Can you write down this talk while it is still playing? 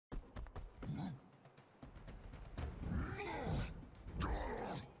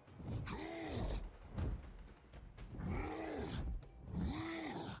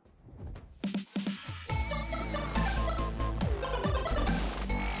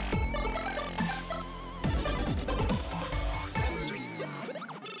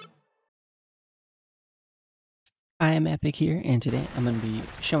I am Epic here, and today I'm going to be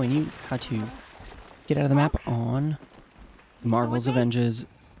showing you how to get out of the map on Marvel's Avengers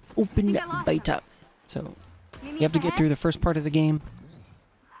Open Beta. So, you have to get through the first part of the game,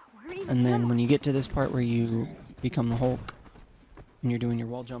 and then when you get to this part where you become the Hulk, and you're doing your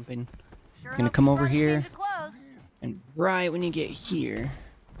wall jumping, you're going to come over here, and right when you get here,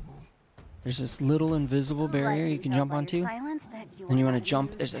 there's this little invisible barrier you can jump onto. Then you want to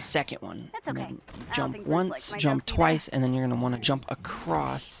jump. There's a second one. And then you jump once, jump twice, and then you're going to want to jump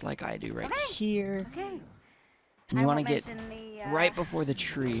across like I do right here. And you want to get right before the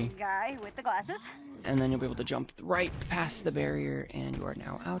tree. Guy with the glasses. And then you'll be able to jump right past the barrier, and you are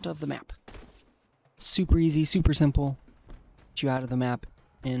now out of the map. Super easy, super simple. Get you out of the map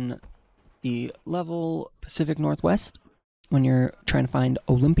in the level Pacific Northwest when you're trying to find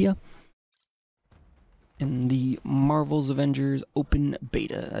Olympia. In the Marvel's Avengers Open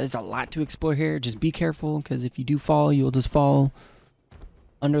Beta. There's a lot to explore here. Just be careful, because if you do fall, you'll just fall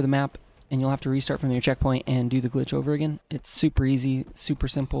under the map, and you'll have to restart from your checkpoint and do the glitch over again. It's super easy, super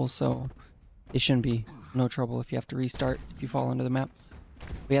simple, so it shouldn't be no trouble if you have to restart if you fall under the map.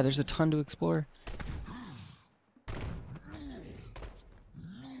 But yeah, there's a ton to explore.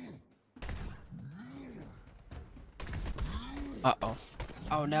 Uh-oh.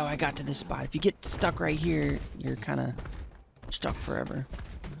 Oh no, I got to this spot. If you get stuck right here, you're kind of stuck forever.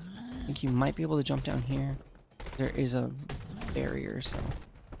 I think you might be able to jump down here. There is a barrier, so...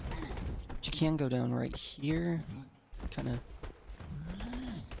 But you can go down right here. Kind of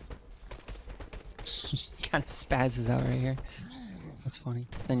spazzes out right here. That's funny.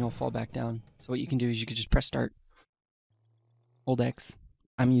 Then you'll fall back down. So what you can do is you can just press start. Hold X.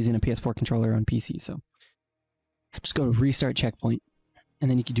 I'm using a PS4 controller on PC, so... Just go to restart checkpoint. And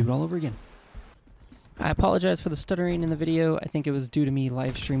then you can do it all over again. I apologize for the stuttering in the video. I think it was due to me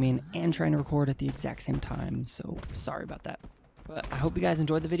live streaming and trying to record at the exact same time, so sorry about that. But I hope you guys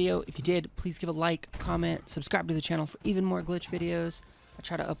enjoyed the video. If you did, please give a like, comment, subscribe to the channel for even more glitch videos. I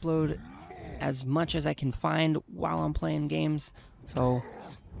try to upload as much as I can find while I'm playing games. So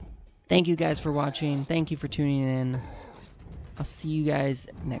thank you guys for watching. Thank you for tuning in. I'll see you guys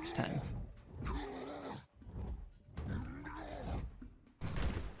next time.